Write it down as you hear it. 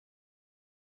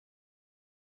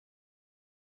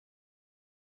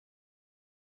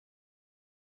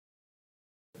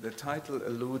the title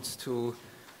alludes to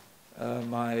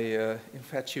my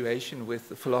infatuation with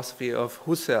the philosophy of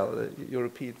Husserl, a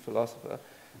European philosopher,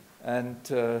 and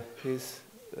his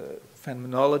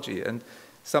phenomenology. And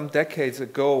some decades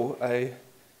ago, I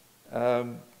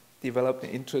developed an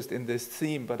interest in this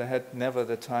theme, but I had never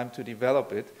the time to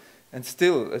develop it. And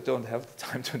still, I don't have the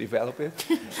time to develop it.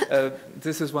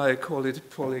 This is why I call it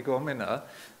Prolegomena.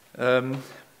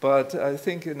 But I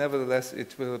think, nevertheless,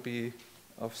 it will be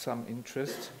of some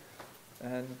interest.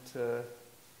 And the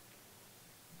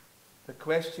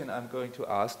question I'm going to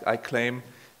ask, I claim,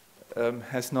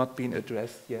 has not been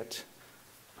addressed yet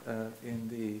in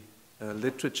the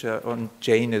literature on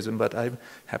Jainism, but I'm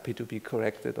happy to be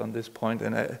corrected on this point,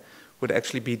 and I would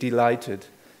actually be delighted,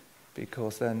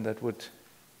 because then that would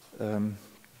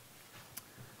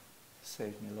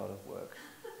save me a lot of work.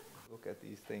 Look at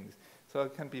these things. So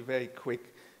it can be very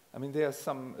quick. I mean, there are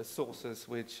some sources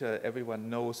which everyone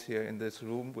knows here in this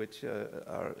room, which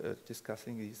are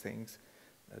discussing these things,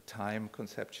 time,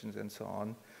 conceptions, and so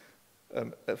on.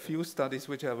 A few studies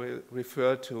which I will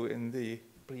refer to in the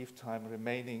brief time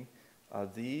remaining are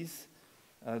these.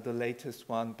 The latest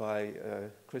one by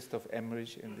Christoph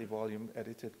Emmerich in the volume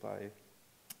edited by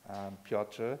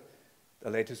Piotr, the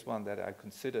latest one that I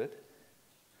considered.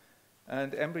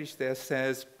 And Emmerich there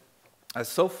says,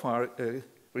 so far,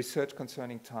 research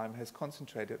concerning time has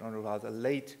concentrated on a rather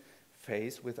late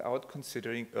phase without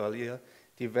considering earlier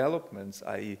developments,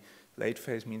 i.e. late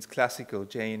phase means classical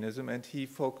Jainism, and he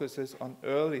focuses on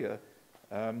earlier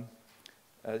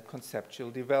conceptual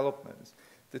developments.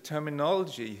 The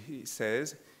terminology, he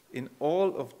says, in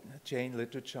all of Jain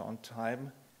literature on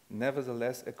time,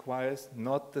 nevertheless acquires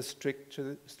not the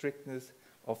strictness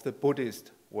of the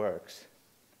Buddhist works.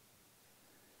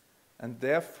 And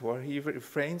therefore, he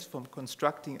refrains from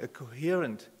constructing a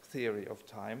coherent theory of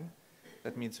time,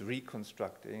 that means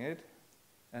reconstructing it,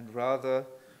 and rather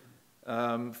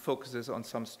focuses on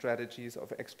some strategies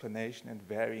of explanation and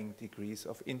varying degrees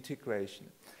of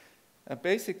integration.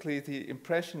 Basically, the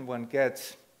impression one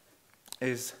gets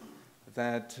is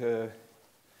that,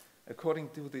 according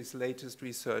to this latest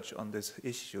research on this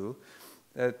issue,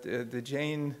 that the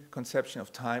Jain conception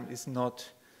of time is not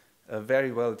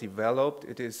very well developed.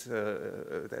 It is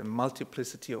a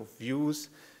multiplicity of views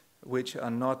which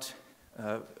are not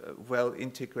well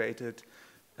integrated,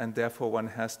 and therefore one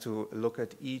has to look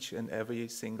at each and every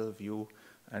single view,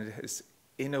 and it is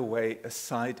in a way a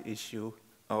side issue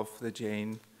of the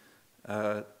Jain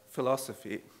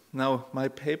philosophy. Now, my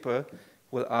paper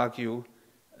will argue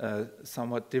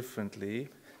somewhat differently,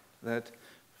 that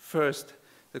first,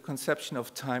 the conception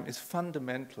of time is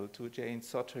fundamental to Jain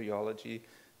soteriology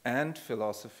and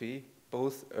philosophy,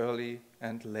 both early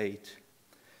and late.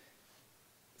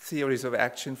 Theories of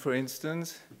action, for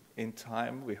instance, in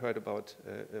time, we heard about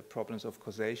problems of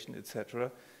causation,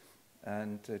 etc.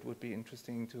 And it would be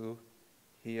interesting to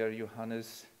hear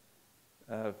Johannes'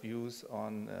 views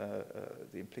on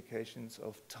the implications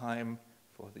of time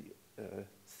for the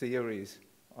theories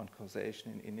on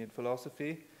causation in Indian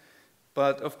philosophy,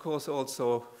 but of course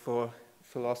also for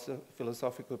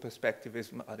philosophical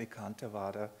perspectivism,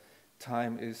 Adhikantavada,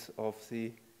 time is of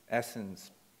the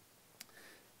essence.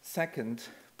 Second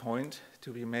point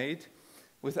to be made,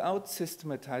 without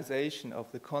systematization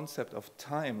of the concept of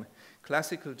time,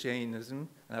 classical Jainism,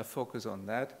 and I focus on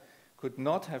that, could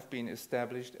not have been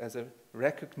established as a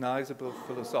recognizable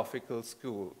philosophical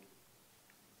school.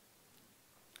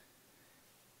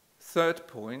 Third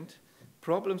point,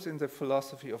 problems in the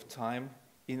philosophy of time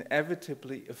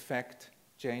inevitably affect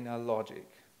Jaina logic.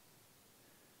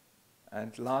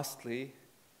 And lastly,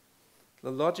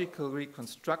 the logical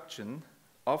reconstruction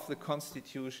of the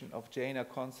constitution of Jaina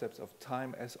concepts of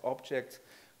time as objects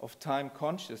of time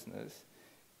consciousness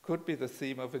could be the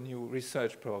theme of a new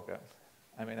research program.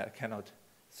 I mean, I cannot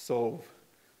solve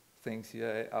things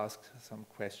here, I ask some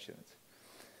questions.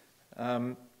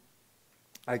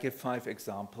 I give 5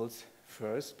 examples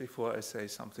first before I say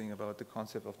something about the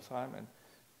concept of time, and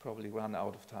probably run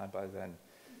out of time by then.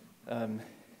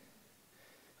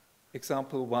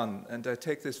 Example 1, and I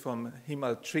take this from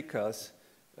Himal Trika's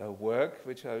work,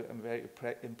 which I am very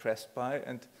impressed by,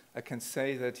 and I can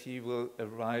say that he will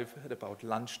arrive at about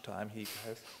lunchtime. He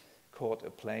has caught a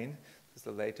plane. This is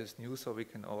the latest news, so we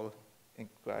can all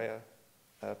inquire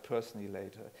personally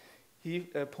later. He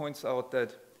points out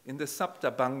that in the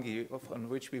Saptabhangi, on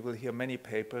which we will hear many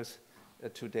papers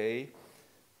today,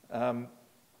 an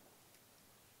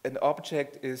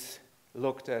object is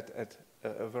looked at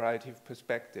a variety of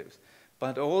perspectives,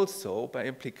 but also, by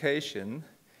implication,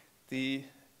 the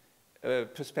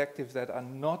perspectives that are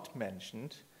not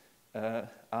mentioned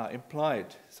are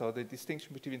implied. So the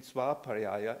distinction between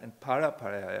swaparayaya and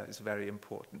paraparayaya is very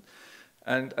important.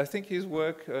 And I think his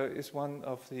work is one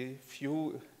of the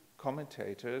few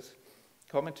commentary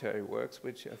works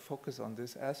which focus on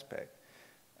this aspect.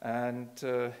 And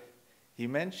he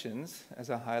mentions, as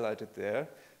I highlighted there,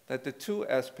 that the two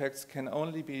aspects can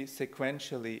only be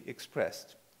sequentially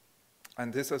expressed.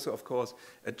 And this is, of course,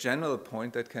 a general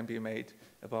point that can be made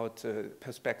about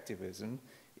perspectivism.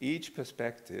 Each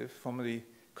perspective, from the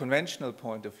conventional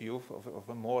point of view of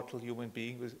a mortal human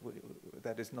being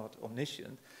that is not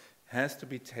omniscient, has to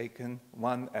be taken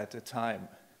one at a time.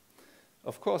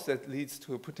 Of course, that leads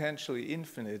to a potentially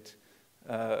infinite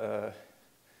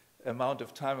amount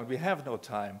of time, and we have no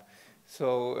time.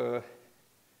 So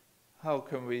how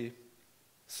can we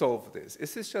solve this?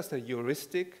 Is this just a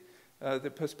heuristic,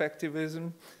 the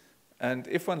perspectivism? And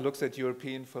if one looks at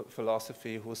European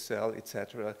philosophy, Husserl,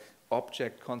 etc.,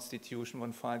 object constitution,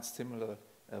 one finds similar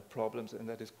problems, and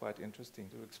that is quite interesting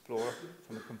to explore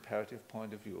from a comparative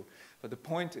point of view. But the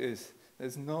point is,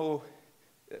 there's no,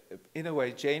 in a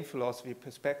way, Jain philosophy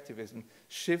perspectivism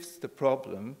shifts the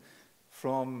problem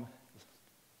from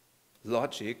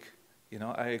logic. You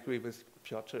know, I agree with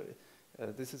Piotr,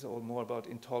 this is all more about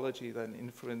ontology than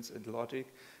inference and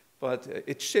logic, but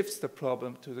it shifts the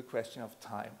problem to the question of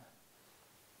time,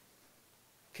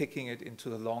 kicking it into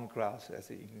the long grass, as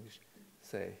the English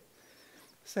say.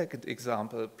 Second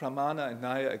example, Pramana and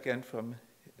Nyaya, again from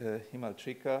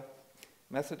Himaltrika.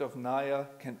 Method of Nyaya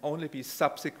can only be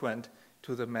subsequent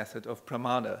to the method of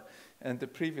Pramana. And the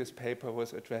previous paper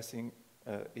was addressing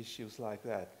issues like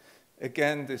that.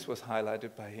 Again, this was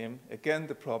highlighted by him. Again,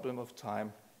 the problem of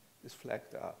time is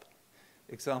flagged up.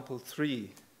 Example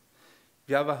 3,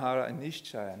 Vyavahara and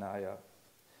Nishchaya Nyaya.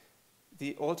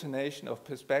 The alternation of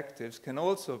perspectives can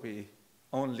also be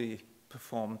only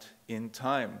performed in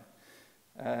time.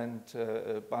 And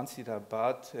Bansidhar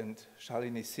Bhatt and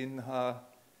Shalini Sinha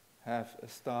have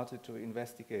started to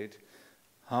investigate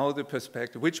how the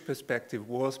perspective, which perspective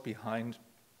was behind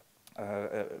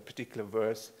a particular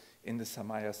verse in the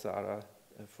Samaya Sara,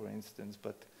 for instance,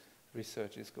 but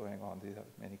research is going on. There are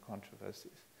many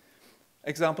controversies.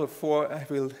 Example 4, I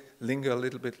will linger a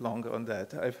little bit longer on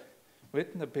that. I've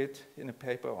written a bit in a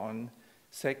paper on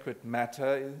sacred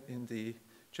matter in the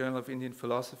Journal of Indian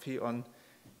Philosophy on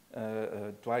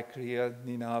Dvaikriya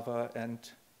Ninava and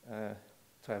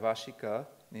Traivashika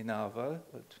Ninava,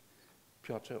 but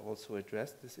Piotr also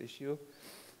addressed this issue.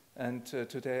 And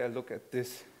today I look at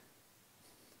this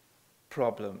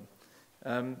problem.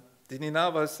 The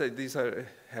Ninavas say these are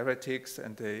heretics,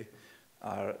 and they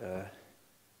are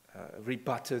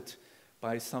rebutted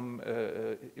by some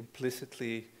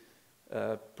implicitly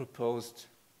proposed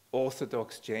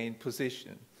orthodox Jain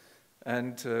position.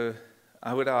 And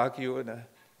I would argue, and I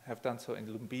have done so in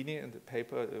Lumbini in the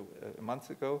paper a month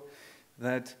ago,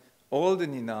 that all the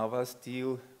Ninavas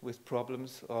deal with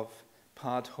problems of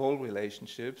part-whole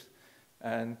relationships,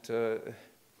 and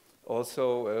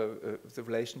also the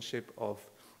relationship of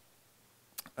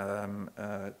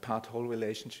part-whole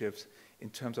relationships in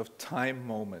terms of time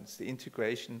moments, the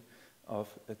integration of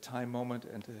a time moment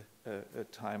and a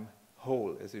time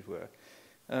whole, as it were.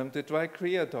 The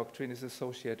Dvaikriya doctrine is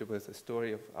associated with the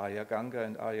story of Arya Ganga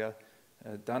and Arya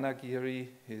Danagiri,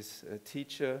 his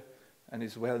teacher, and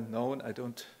is well known, I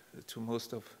don't, to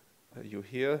most of you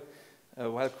here,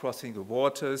 while crossing the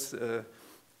waters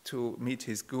to meet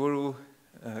his guru,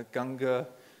 Ganga,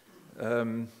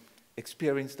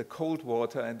 experienced the cold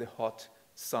water and the hot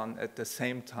sun at the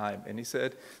same time. And he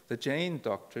said the Jain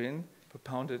doctrine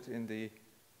propounded in the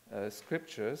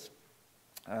scriptures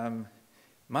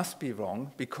must be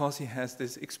wrong because he has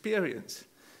this experience.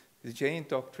 The Jain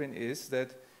doctrine is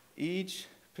that each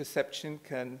perception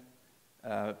can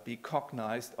be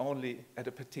cognized only at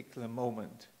a particular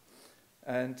moment.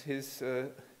 And his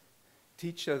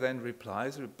teacher then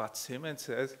rebuts him and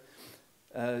says,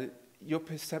 your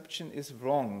perception is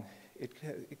wrong.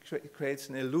 It creates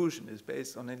an illusion, it's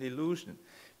based on an illusion,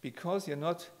 because you're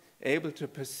not able to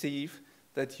perceive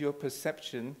that your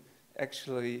perception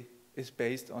actually is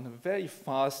based on a very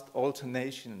fast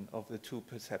alternation of the two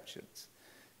perceptions.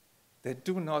 They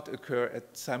do not occur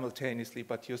simultaneously,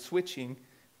 but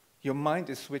your mind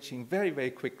is switching very, very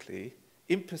quickly,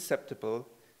 imperceptible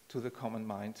to the common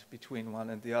mind between one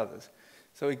and the others.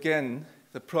 So again,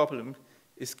 the problem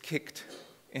is kicked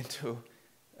into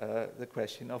the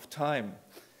question of time.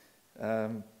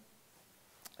 That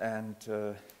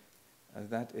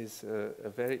is a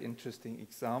very interesting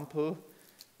example,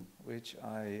 which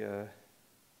I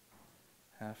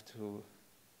have to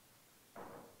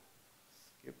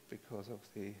skip because of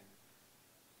the...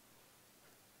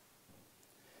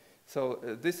 So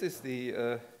this is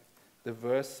the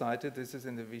verse cited. This is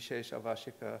in the Vishesha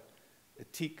Vashika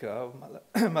Tika of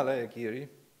Malayagiri.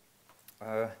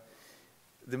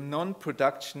 The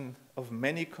non-production of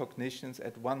many cognitions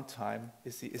at one time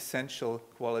is the essential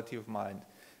quality of mind.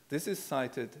 This is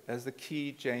cited as the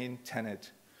key Jain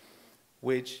tenet,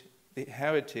 which the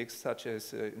heretics, such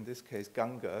as in this case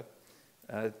Ganga,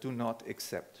 do not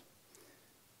accept.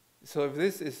 So if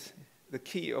this is the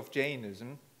key of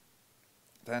Jainism,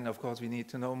 then of course we need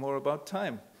to know more about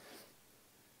time.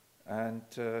 And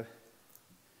the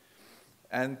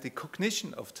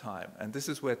cognition of time, and this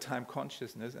is where time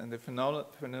consciousness and the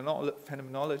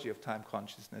phenomenology of time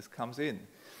consciousness comes in.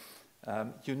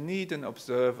 You need an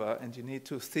observer, and you need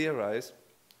to theorize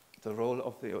the role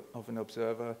of an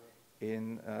observer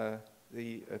in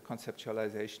the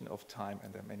conceptualization of time,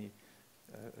 and there are many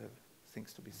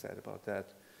things to be said about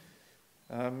that.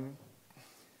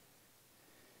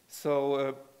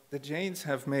 So the Jains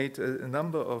have made a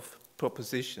number of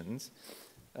propositions.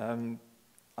 I'm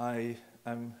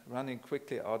running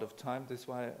quickly out of time. That's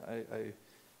why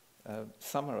I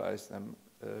summarize them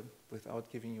without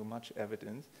giving you much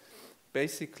evidence.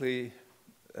 Basically,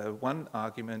 one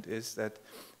argument is that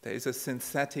there is a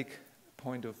synthetic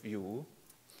point of view,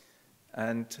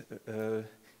 and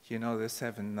you know the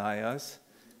 7 Nayas,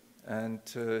 and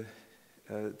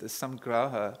the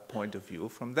Samgraha point of view.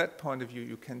 From that point of view,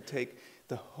 you can take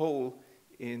the whole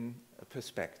in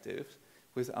perspective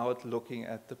without looking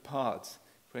at the parts.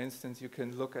 For instance, you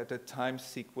can look at a time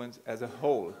sequence as a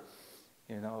whole,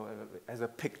 you know, as a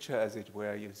picture, as it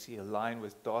were. You see a line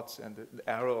with dots and an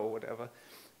arrow or whatever,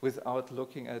 without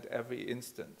looking at every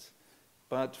instance.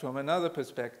 But from another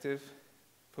perspective,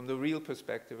 from the real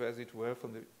perspective, as it were,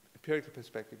 from the empirical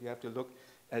perspective, you have to look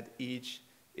at each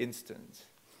instance.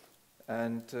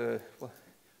 And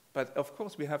but of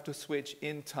course, we have to switch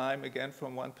in time again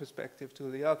from one perspective to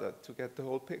the other to get the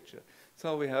whole picture.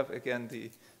 So we have again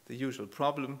the usual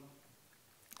problem,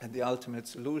 and the ultimate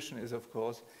solution is, of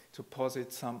course, to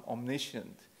posit some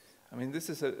omniscient. I mean, this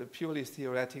is a purely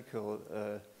theoretical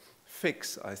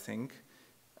fix, I think,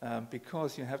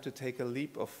 because you have to take a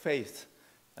leap of faith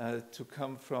to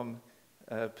come from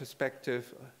a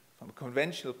perspective, from a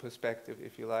conventional perspective,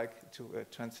 if you like, to a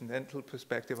transcendental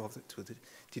perspective, to the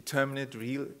determinate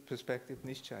real perspective,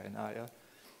 Nishchayanaya.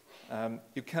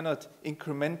 You cannot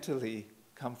incrementally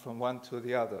come from one to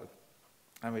the other.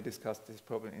 And we discussed this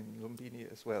problem in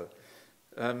Lumbini as well.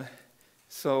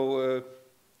 So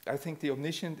I think the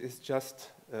omniscient is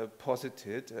just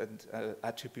posited and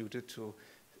attributed to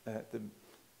the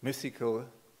mythical,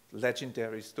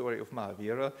 legendary story of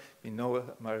Mahavira. We know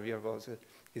Mahavira was a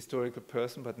historical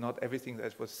person, but not everything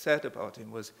that was said about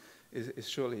him is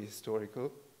surely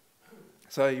historical.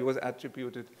 So he was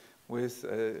attributed with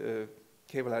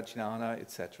Kevala Jnana,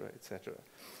 etc., etc.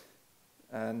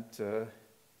 And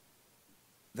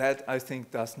that, I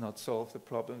think, does not solve the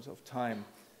problems of time.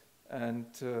 And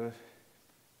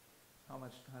how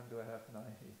much time do I have now?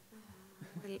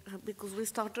 Well, because we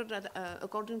started at,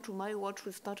 according to my watch,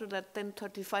 we started at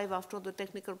 10:35 after the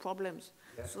technical problems.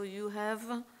 Yes. So you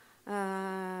have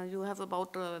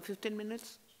about 15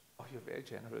 minutes. Oh, you're very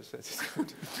generous. That's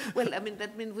good. Well, I mean,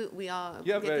 that means we are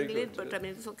getting late, but I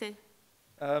mean, it's okay.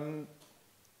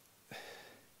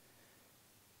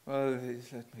 Well,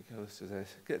 let me go to that.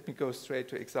 Let me go straight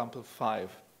to example 5.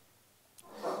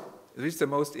 This is the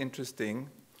most interesting,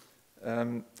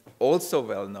 also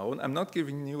well known. I'm not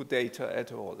giving new data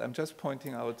at all. I'm just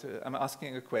pointing out, I'm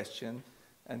asking a question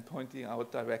and pointing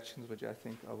out directions which I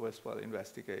think are worthwhile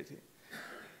investigating.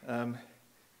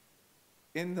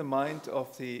 In the mind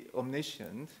of the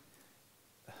omniscient,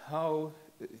 how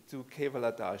do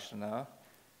Kevala Darshana,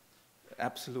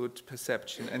 absolute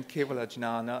perception, and Kevala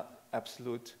Jnana,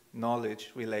 absolute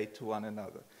knowledge, relate to one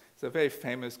another? It's a very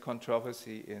famous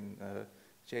controversy in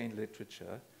Jain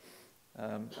literature,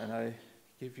 and I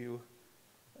give you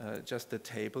just a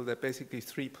table. There are basically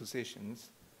 3 positions.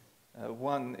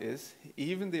 One is,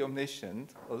 even the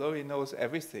omniscient, although he knows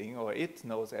everything, or it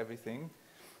knows everything,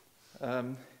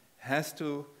 has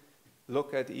to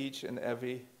look at each and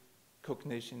every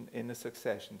cognition in a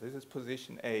succession. This is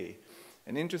position A.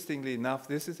 And interestingly enough,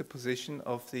 this is the position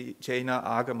of the Jaina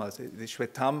Agamas, the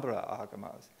Shvetambara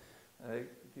Agamas. I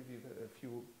give you a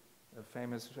few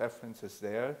famous references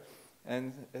there.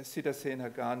 And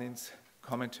Siddhasena Ganin's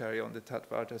commentary on the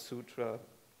Tattvartha Sutra,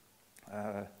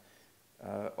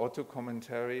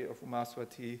 auto-commentary of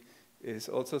Umaswati, is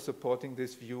also supporting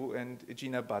this view, and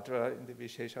Jina Bhadra in the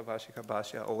Vishesha Vashika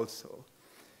Bhashya also.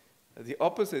 The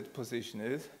opposite position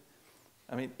is,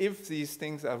 I mean, if these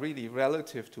things are really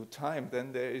relative to time,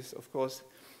 then there is, of course,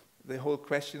 the whole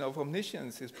question of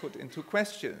omniscience is put into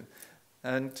question.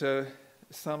 And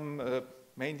some,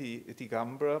 mainly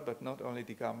Digambra, but not only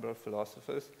Digambra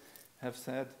philosophers, have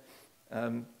said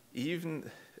even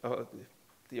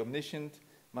the omniscient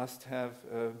must have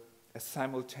a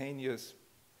simultaneous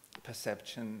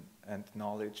perception and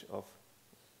knowledge of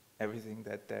everything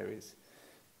that there is.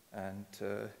 And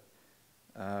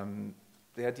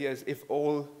the idea is if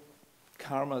all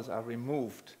karmas are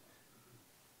removed,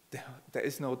 there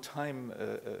is no time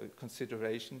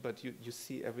consideration, but you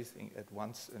see everything at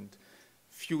once, and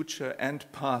future and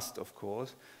past, of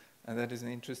course. And that is an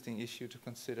interesting issue to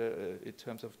consider in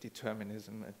terms of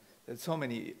determinism. There's so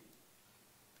many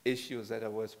issues that are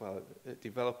worthwhile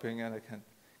developing, and I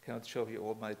cannot show you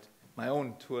all my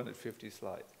own 250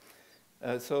 slides.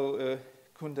 So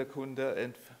Kunda Kunda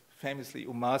and famously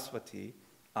Umaswati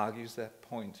argues that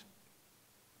point.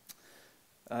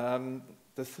 The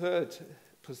third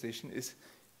position is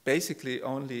basically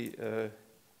only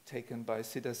taken by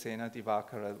Siddhasena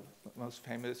Divakara, the most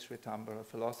famous Shvetambara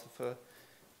philosopher,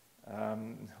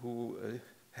 who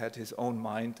had his own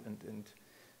mind, and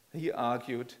he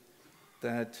argued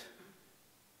that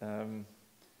in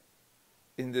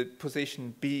the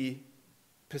position B,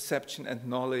 perception and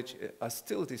knowledge are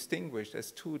still distinguished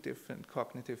as two different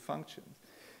cognitive functions,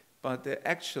 but they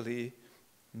actually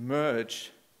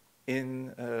merge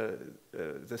in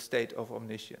the state of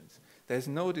omniscience. There's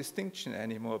no distinction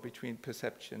anymore between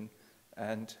perception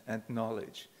and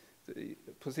knowledge. The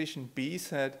position B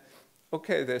said,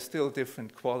 okay, there's still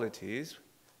different qualities,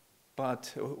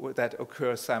 but that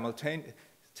occur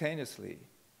simultaneously,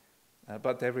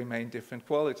 but they remain different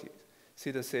qualities.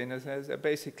 Siddhasena says they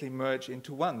basically merge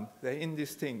into one. They're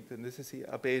indistinct, and this is the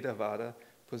Abhedavada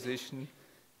position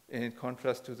in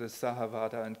contrast to the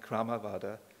Sahavada and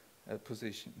Kramavada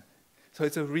position. So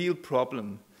it's a real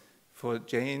problem for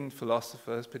Jain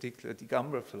philosophers, particularly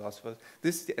Digambra philosophers.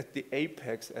 This is at the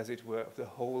apex, as it were, of the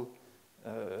whole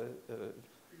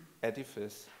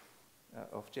edifice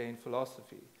of Jain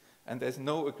philosophy. And there's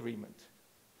no agreement.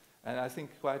 And I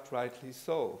think quite rightly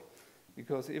so,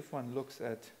 because if one looks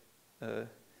at the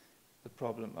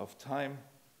problem of time,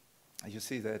 you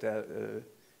see that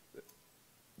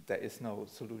there is no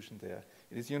solution there.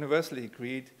 It is universally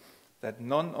agreed that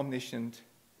non-omniscient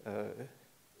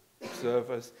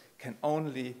observers can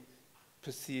only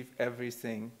perceive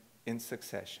everything in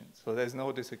succession. So there's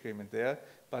no disagreement there,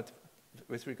 but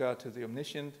with regard to the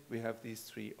omniscient, we have these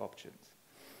three options.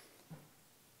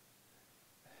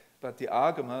 But the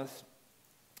agamas,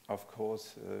 of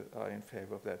course, are in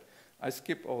favor of that. I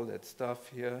skip all that stuff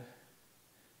here,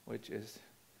 which is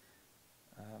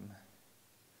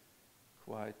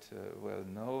quite well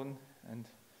known, and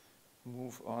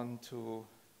move on to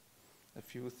a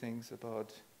few things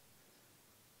about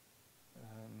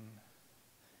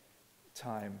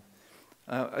time.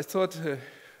 I thought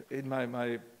in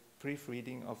my brief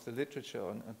reading of the literature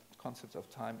on concepts of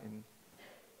time in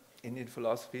Indian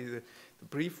philosophy, the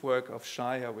brief work of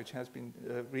Shaya, which has been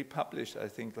republished, I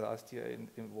think, last year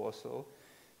in Warsaw,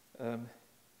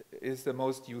 is the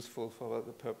most useful for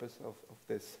the purpose of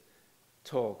this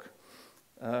talk.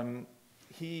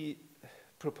 He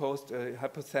proposed a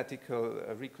hypothetical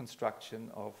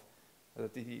reconstruction of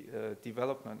the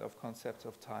development of concepts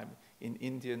of time in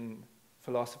Indian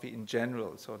philosophy in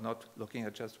general, so not looking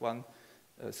at just one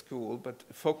school, but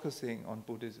focusing on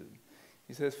Buddhism.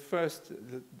 He says, first,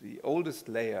 the oldest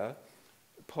layer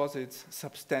posits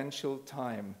substantial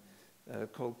time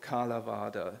called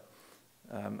Kalavada,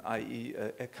 i.e.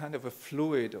 a kind of a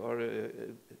fluid or a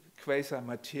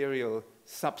quasi-material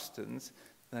substance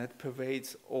that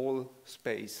pervades all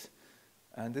space.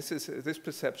 And this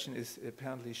perception is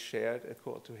apparently shared,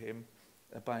 according to him,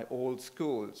 by all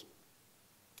schools.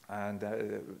 And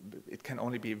it can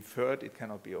only be inferred, it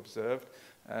cannot be observed,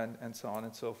 and so on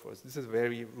and so forth. This is a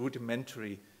very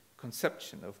rudimentary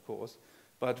conception, of course,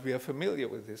 but we are familiar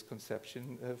with this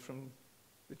conception from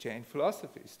the Jain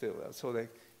philosophy still. So they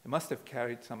must have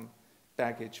carried some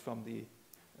baggage from the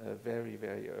very,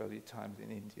 very early times in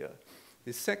India.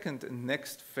 The second and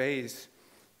next phase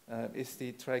is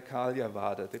the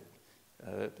Traikalyavada,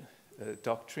 the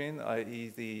doctrine,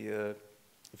 i.e. the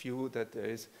view that there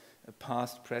is a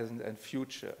past, present, and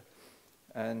future.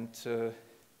 And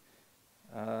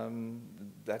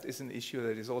that is an issue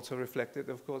that is also reflected,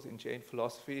 of course, in Jain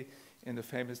philosophy, in the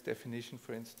famous definition,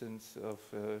 for instance, of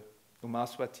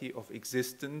Umaswati of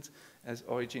existence as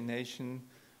origination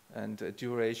and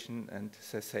duration and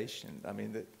cessation. I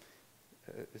mean, that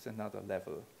is another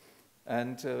level.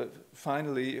 And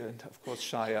finally, and of course,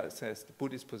 Shaya says the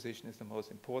Buddhist position is the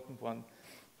most important one,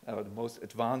 or the most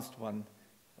advanced one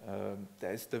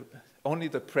only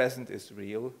the present is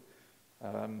real,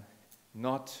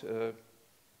 not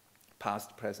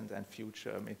past, present, and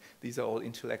future. I mean, these are all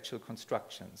intellectual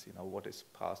constructions, you know, what is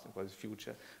past and what is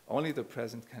future. Only the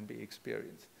present can be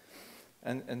experienced.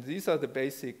 And these are the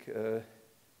basic,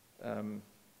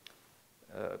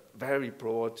 very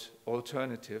broad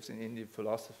alternatives in Indian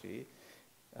philosophy.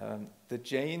 The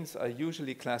Jains are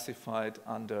usually classified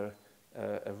under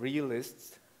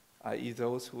realists, i.e.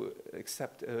 those who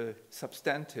accept a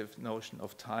substantive notion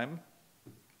of time,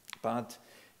 but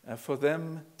for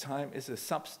them, time is a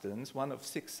substance, one of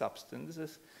 6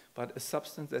 substances, but a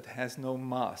substance that has no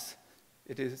mass.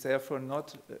 It is therefore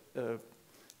not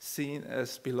seen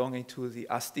as belonging to the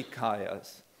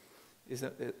astikayas. It's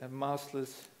a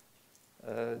massless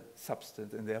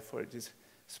substance, and therefore it is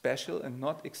special and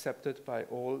not accepted by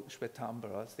all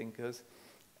Shvetambara thinkers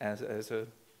as a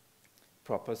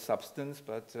proper substance,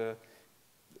 but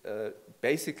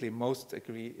basically most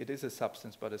agree it is a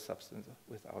substance, but a substance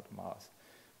without mass.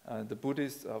 The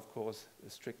Buddhists are, of course,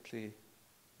 strictly,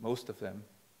 most of them,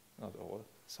 not all,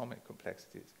 so many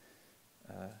complexities,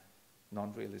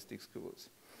 non-realistic schools.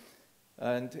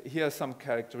 And here are some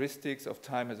characteristics of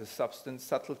time as a substance: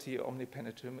 subtlety,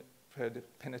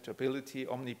 omnipenetrability,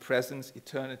 omnipresence,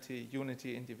 eternity,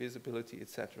 unity, indivisibility,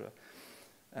 etc.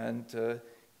 And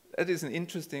that is an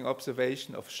interesting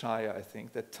observation of Shaya, I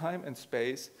think, that time and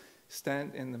space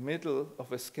stand in the middle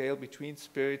of a scale between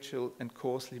spiritual and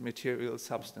coarsely material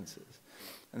substances.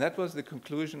 And that was the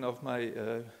conclusion of my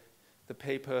the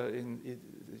paper in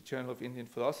the Journal of Indian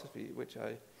Philosophy, which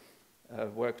I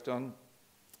worked on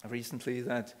recently,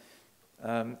 that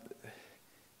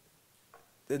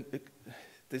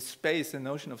the space, the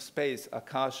notion of space,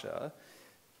 akasha,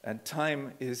 and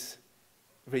time is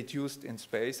reduced in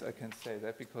space. I can say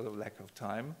that because of lack of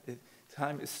time.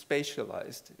 Time is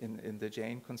spatialized in the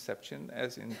Jain conception,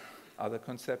 as in other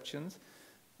conceptions,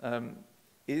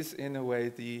 is in a way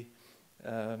the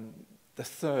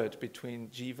third between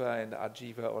jiva and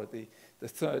ajiva, or the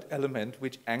third element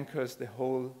which anchors the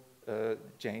whole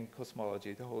Jain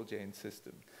cosmology, the whole Jain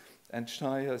system. And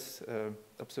Shaya's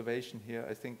observation here,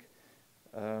 I think,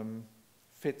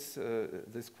 fits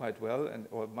this quite well,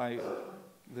 or my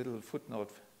little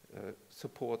footnote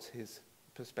supports his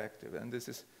perspective. And this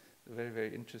is a very,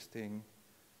 very interesting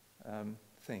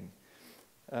thing.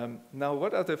 Now,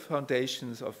 what are the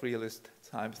foundations of realist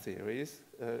time theories?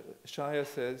 Shaya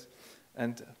says,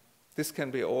 and this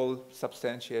can be all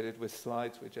substantiated with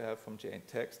slides which I have from Jain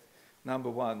text. Number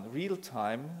 1, real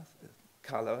time,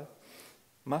 color,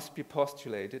 must be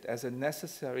postulated as a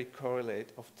necessary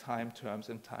correlate of time terms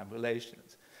and time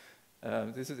relations.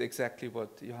 This is exactly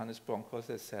what Johannes Bronckhorst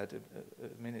has said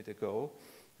a minute ago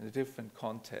in a different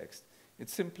context. It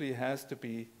simply has to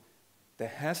be, there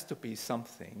has to be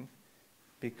something,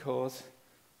 because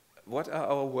what are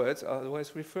our words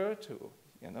otherwise referred to?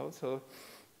 You know, so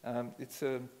it's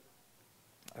a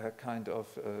kind of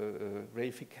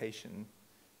reification.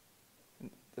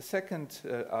 The second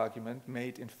argument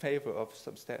made in favor of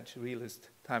substantial realist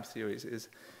time theories is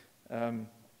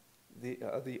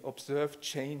the observed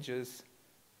changes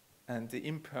and the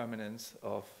impermanence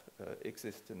of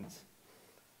existence.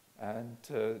 And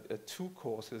 2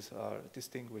 causes are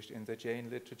distinguished in the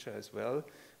Jain literature as well: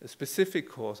 a specific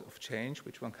cause of change,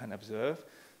 which one can observe,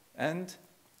 and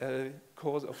a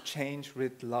cause of change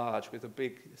writ large, with a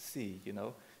big C, you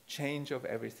know, change of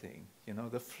everything, you know,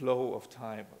 the flow of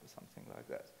time or something like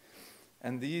that.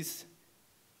 And these,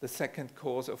 the second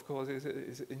cause, of course,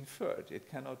 is inferred. It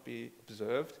cannot be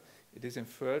observed. It is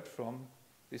inferred from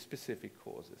the specific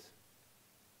causes.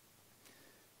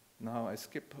 Now I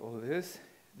skip all this.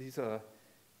 These are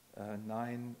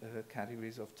 9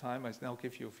 categories of time. I now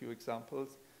give you a few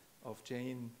examples of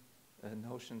Jain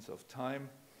notions of time,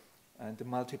 and the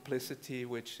multiplicity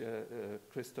which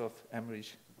Christoph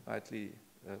Emmerich rightly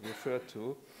referred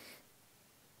to.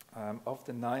 Of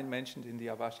the 9 mentioned in the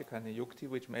Avashika Niyukti,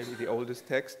 which may be the oldest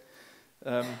text,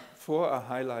 4 are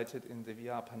highlighted in the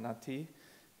Vyapanati.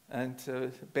 And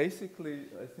basically,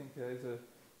 I think there is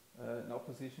an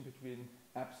opposition between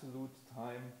absolute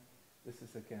time. This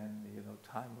is again, you know,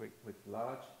 time with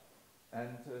large,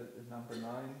 and number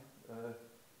 9,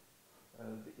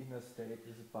 the inner state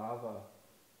is bhava,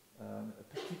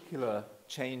 particular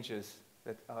changes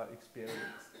that are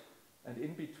experienced. And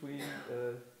in between,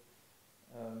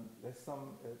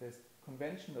 there's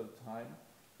conventional time,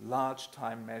 large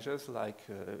time measures like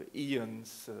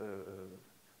eons,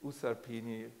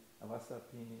 usarpini,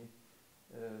 avasarpini,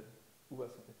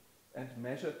 and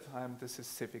measured time, this is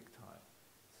civic time.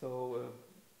 So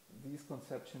these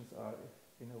conceptions are,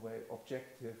 in a way,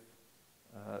 objective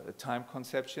time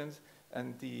conceptions,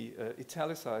 and the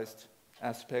italicized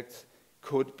aspects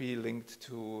could be linked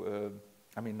to,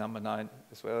 number 9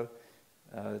 as well,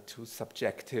 to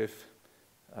subjective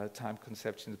time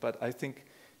conceptions. But I think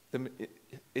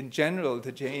in general,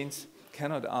 the Jains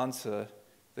cannot answer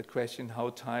the question how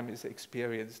time is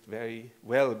experienced very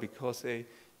well, because they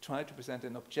try to present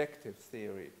an objective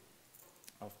theory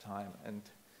of time. And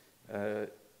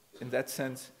in that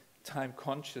sense, time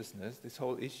consciousness, this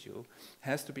whole issue,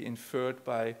 has to be inferred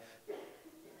by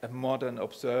a modern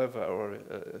observer, or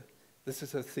this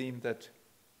is a theme that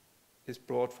is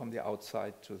brought from the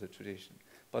outside to the tradition.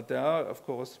 But there are, of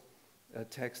course,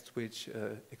 texts which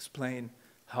explain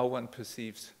how one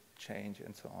perceives change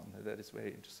and so on. That is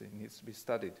very interesting, needs to be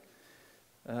studied.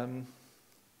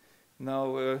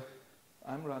 Now,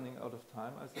 I'm running out of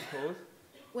time, I suppose.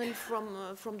 Well,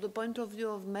 from the point of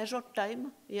view of measured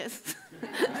time, yes.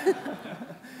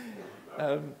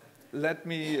 Let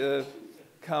me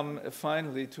come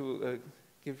finally to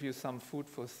give you some food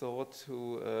for thought,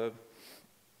 to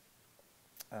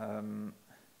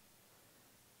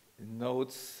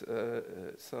notes,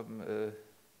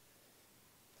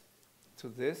 to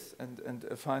this, and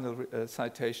a final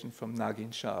citation from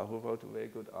Nagin Shah, who wrote a very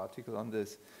good article on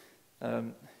this.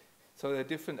 So there are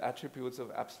different attributes of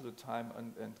absolute time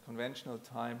and conventional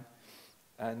time.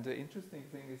 And the interesting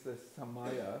thing is that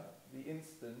samaya, the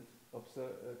instant,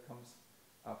 comes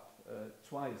up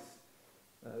twice.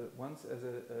 Once as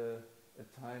a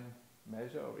time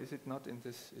measure, or is it not in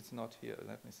this? It's not here.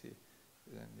 Let me see.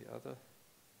 Then the other.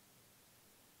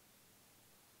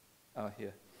 Ah,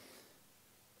 here.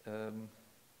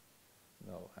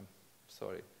 No, I'm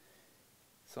sorry.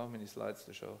 So many slides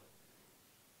to show.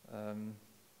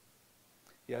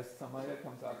 Yes, samaya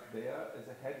comes up there as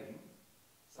a heading,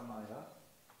 samaya.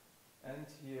 And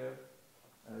here,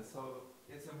 so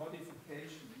it's a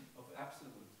modification of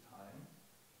absolute time.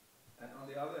 And on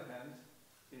the other hand,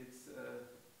 it's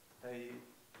a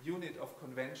unit of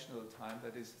conventional time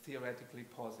that is theoretically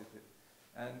positive.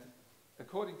 And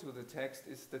according to the text,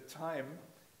 it's the time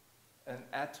an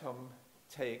atom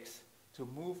takes to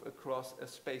move across a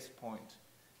space point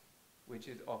which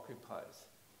it occupies.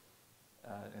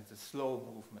 It's a slow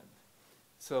movement.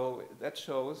 So that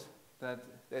shows that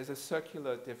there's a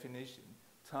circular definition.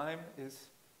 Time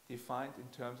is defined in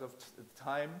terms of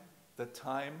the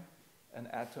time an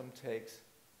atom takes,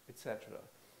 etc.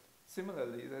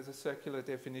 Similarly, there's a circular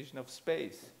definition of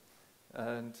space.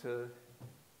 And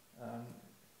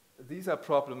these are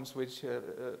problems which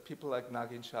people like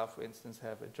Nagin Shah, for instance,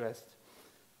 have addressed.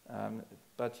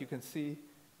 But you can see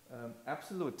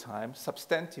absolute time,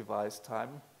 substantivized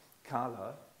time,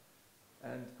 kala,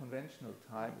 and conventional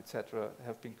time, etc.,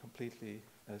 have been completely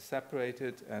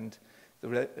separated. And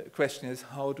the question is,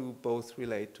 how do both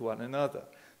relate to one another?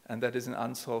 And that is an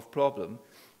unsolved problem.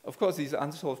 Of course, these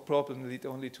unsolved problems lead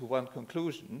only to one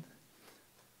conclusion.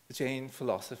 Jain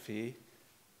philosophy,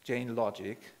 Jain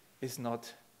logic, is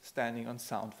not standing on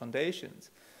sound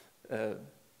foundations.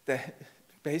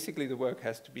 Basically, the work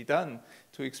has to be done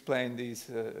to explain these,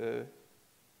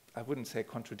 I wouldn't say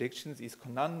contradictions, these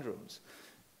conundrums.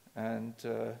 And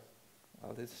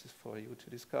well, this is for you to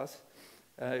discuss.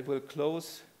 I will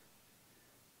close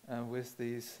with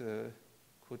these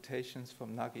quotations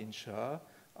from Nagin Shah.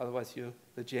 Otherwise,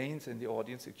 the Jains in the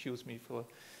audience accuse me for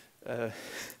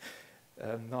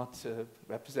not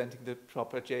representing the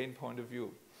proper Jain point of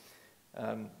view.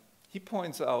 He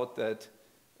points out that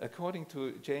according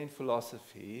to Jain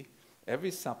philosophy,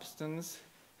 every substance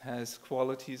has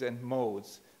qualities and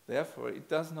modes. Therefore, it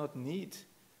does not need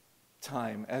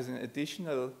time as an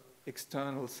additional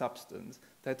external substance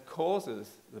that causes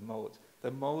the modes.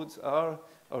 The modes are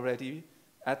already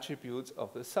attributes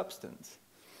of the substance.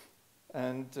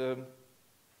 And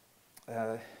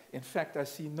in fact, I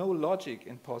see no logic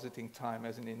in positing time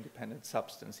as an independent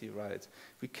substance, he writes.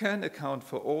 We can account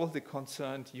for all the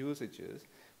concerned usages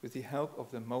with the help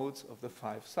of the modes of the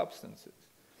 5 substances.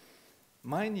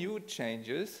 Minute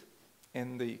changes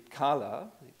in the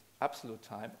kala, the absolute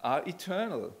time, are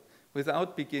eternal,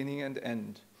 without beginning and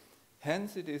end.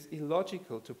 Hence, it is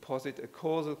illogical to posit a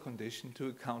causal condition to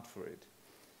account for it.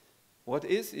 What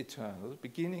is eternal,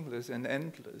 beginningless and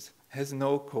endless, has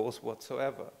no cause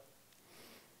whatsoever.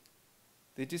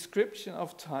 The description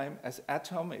of time as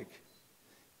atomic,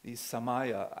 these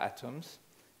samaya atoms,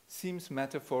 seems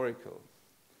metaphorical.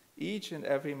 Each and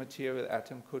every material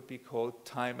atom could be called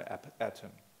time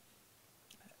atom.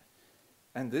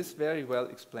 And this very well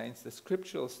explains the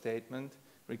scriptural statement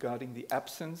regarding the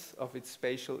absence of its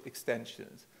spatial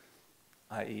extensions,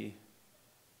 i.e.,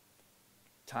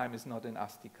 time is not an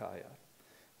astikaya.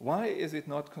 Why is it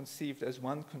not conceived as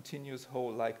one continuous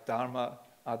whole like dharma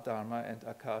adharma, and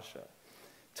akasha.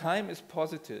 Time is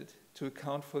posited to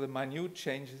account for the minute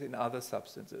changes in other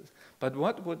substances. But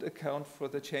what would account for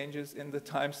the changes in the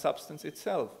time substance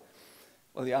itself?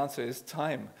 Well, the answer is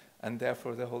time, and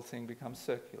therefore the whole thing becomes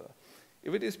circular.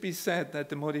 If it is be said that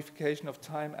the modification of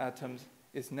time atoms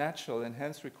is natural and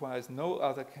hence requires no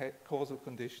other causal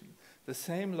condition, the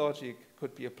same logic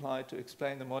could be applied to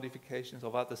explain the modifications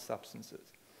of other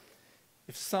substances.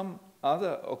 If some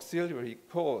other auxiliary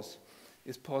cause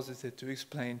is posited to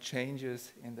explain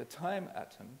changes in the time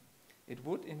atom, it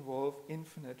would involve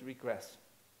infinite regress.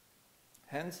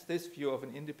 Hence, this view of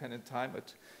an independent time,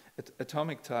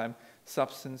 atomic time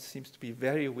substance seems to be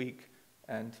very weak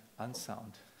and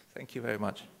unsound. Thank you very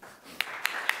much.